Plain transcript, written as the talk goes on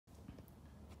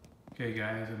Okay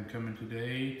guys, I'm coming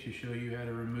today to show you how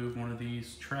to remove one of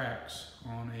these tracks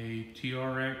on a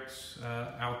TRX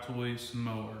ALTOZ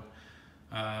mower.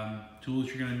 Tools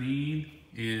you're going to need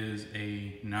is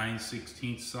a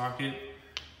 9/16 socket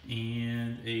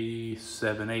and a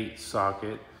 7/8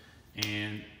 socket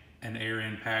and an air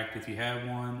impact if you have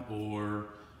one, or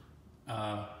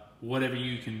whatever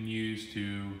you can use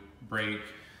to break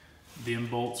them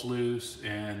bolts loose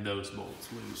and those bolts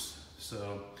loose.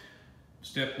 So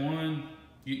step one,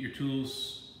 get your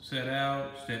tools set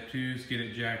out. Step two is get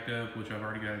it jacked up, which I've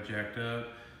already got it jacked up.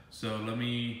 So let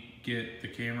me get the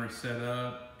camera set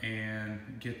up and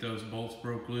get those bolts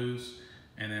broke loose,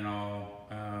 and then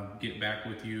I'll get back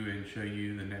with you and show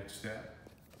you the next step.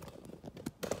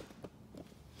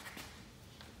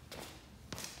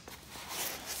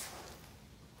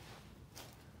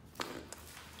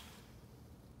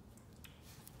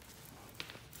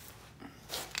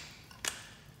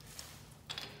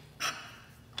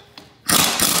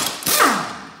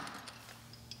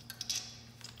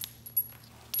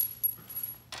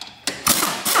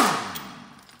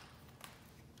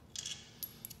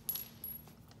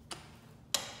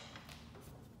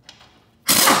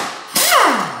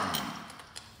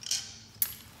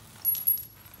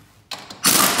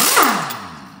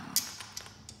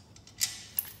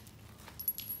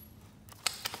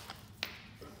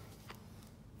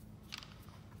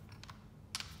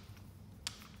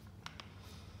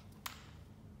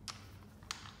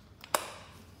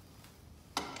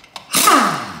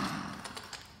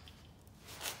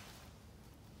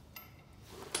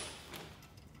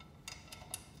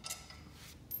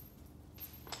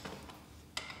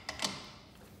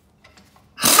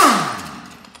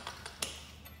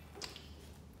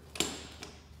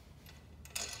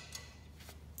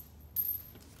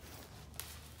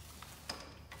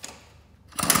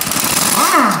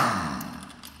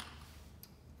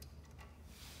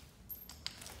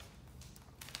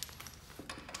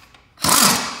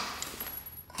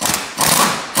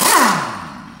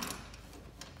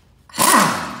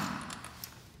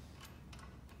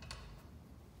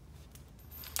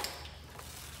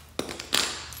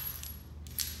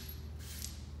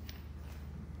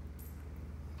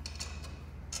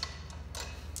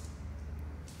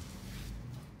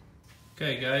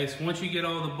 Okay guys, once you get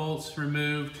all the bolts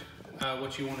removed,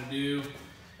 what you want to do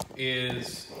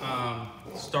is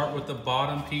start with the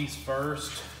bottom piece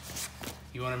first.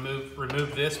 You want to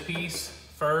remove this piece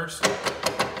first.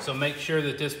 So make sure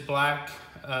that this black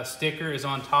sticker is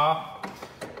on top,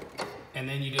 and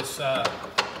then you just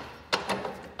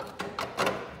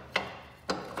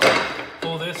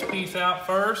pull this piece out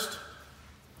first,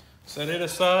 set it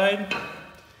aside,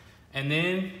 and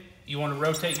then you want to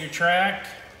rotate your track.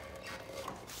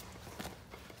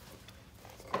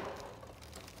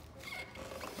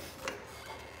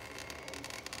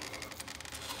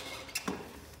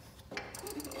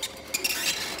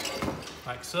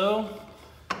 Like so,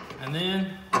 and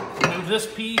then remove this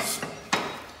piece,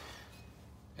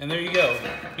 and there you go.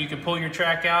 You can pull your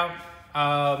track out.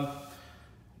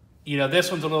 You know,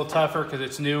 this one's a little tougher because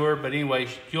it's newer, but anyway,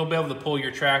 you'll be able to pull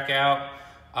your track out,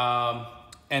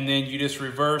 and then you just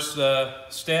reverse the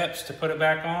steps to put it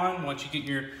back on. Once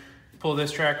you pull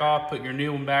this track off, put your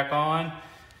new one back on.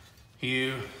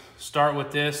 You start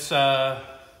with this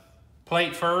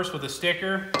plate first with a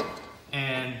sticker,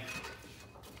 and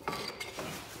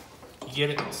get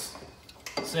it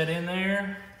set in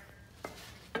there.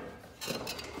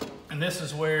 And this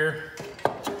is where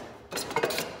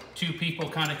two people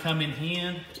kind of come in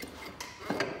hand.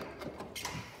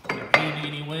 They're handy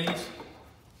anyways.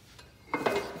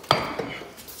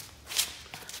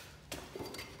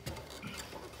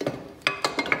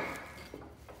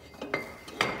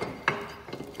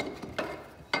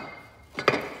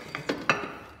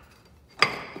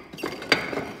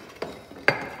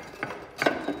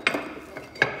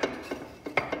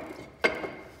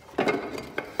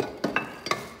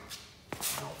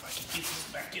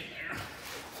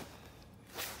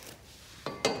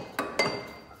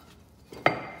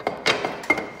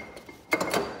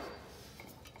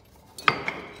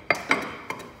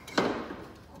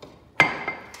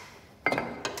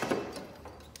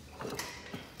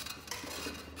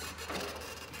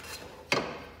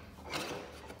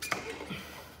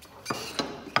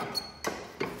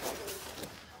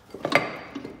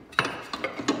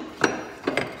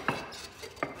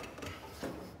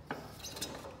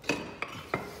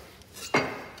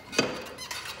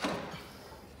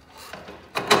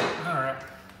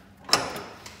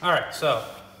 All right, so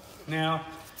now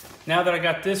that I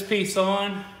got this piece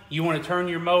on, you want to turn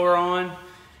your mower on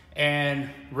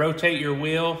and rotate your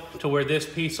wheel to where this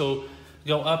piece will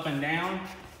go up and down.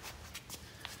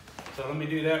 So let me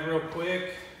do that real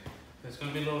quick. It's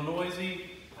gonna be a little noisy.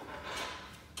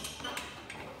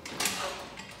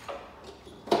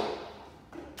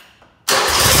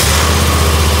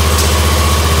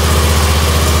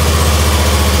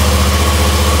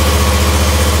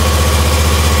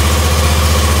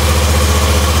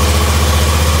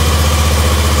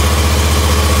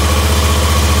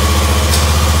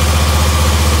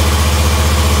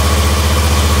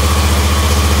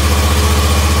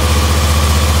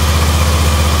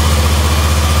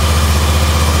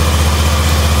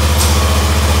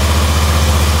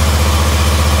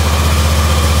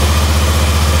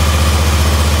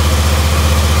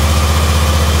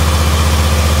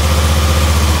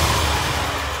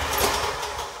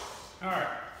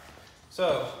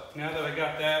 So now that I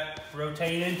got that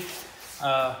rotated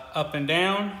up and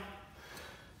down,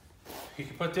 you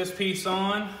can put this piece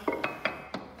on.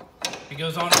 It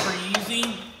goes on pretty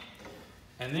easy.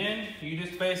 And then you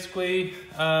just basically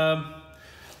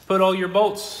put all your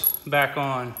bolts back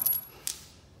on.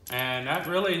 And that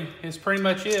really is pretty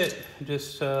much it.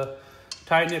 Just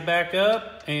tighten it back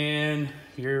up and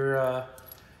your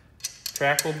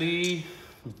track will be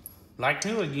like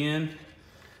new again.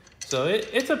 So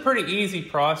it's a pretty easy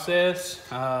process.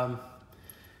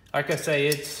 Like I say,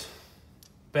 it's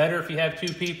better if you have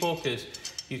two people because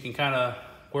you can kind of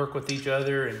work with each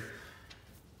other and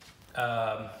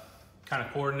kind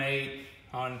of coordinate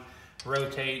on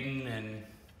rotating and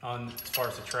on as far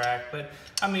as the track. But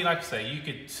I mean, like I say, you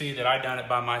could see that I done it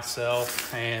by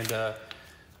myself and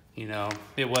you know,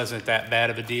 it wasn't that bad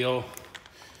of a deal,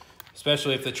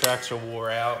 especially if the tracks are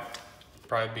wore out.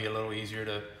 Probably be a little easier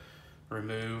to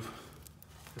remove.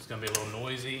 It's gonna be a little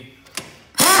noisy.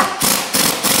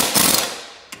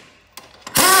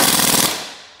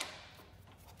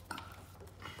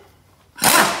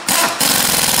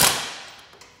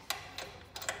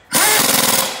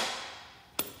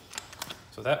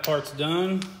 So that part's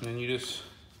done, and then you just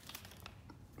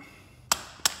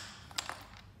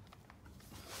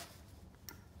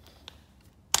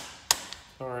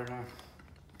sorry, my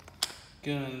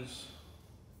gun's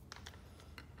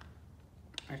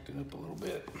acting up a little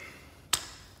bit.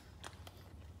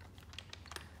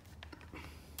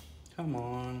 Come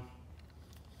on.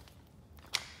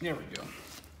 There we go.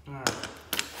 All right.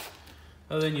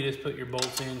 So then you just put your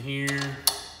bolts in here.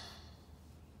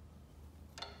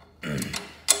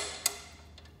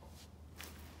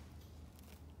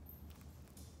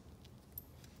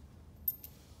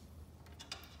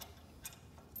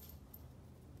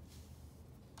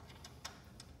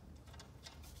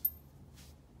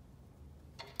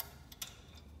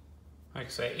 Like I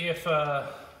say,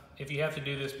 if you have to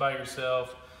do this by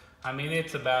yourself, I mean,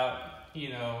 it's about, you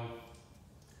know,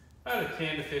 about a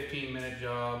 10 to 15 minute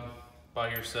job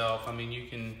by yourself. I mean, you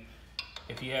can,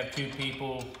 if you have two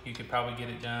people, you could probably get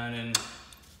it done in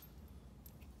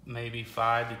maybe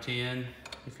 5 to 10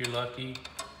 if you're lucky.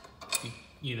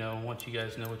 You know, once you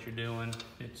guys know what you're doing,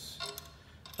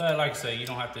 but like I say, you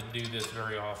don't have to do this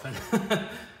very often,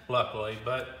 luckily.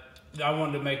 But I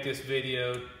wanted to make this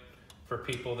video for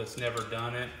people that's never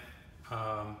done it,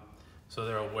 so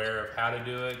they're aware of how to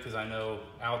do it, because I know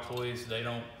ALTOZ, they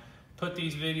don't put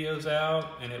these videos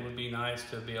out, and it would be nice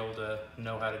to be able to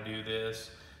know how to do this,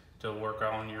 to work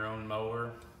on your own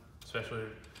mower, especially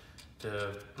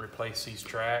to replace these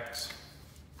tracks.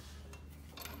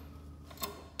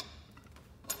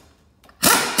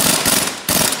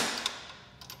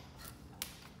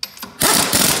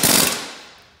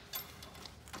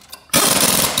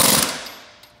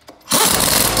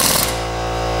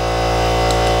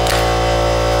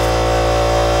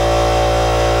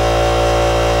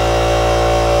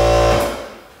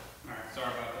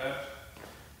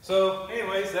 So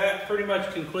anyways, that pretty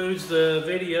much concludes the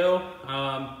video.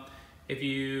 If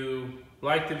you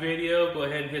like the video, go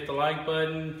ahead and hit the like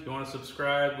button. If you want to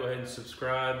subscribe, go ahead and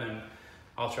subscribe, and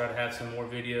I'll try to have some more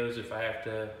videos if I have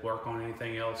to work on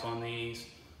anything else on these.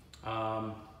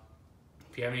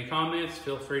 If you have any comments,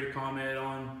 feel free to comment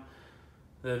on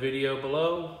the video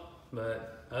below.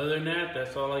 But other than that,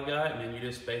 that's all I got. And then you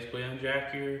just basically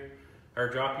unjack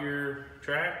drop your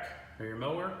track or your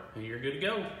mower, and you're good to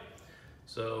go.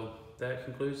 So that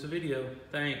concludes the video.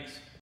 Thanks.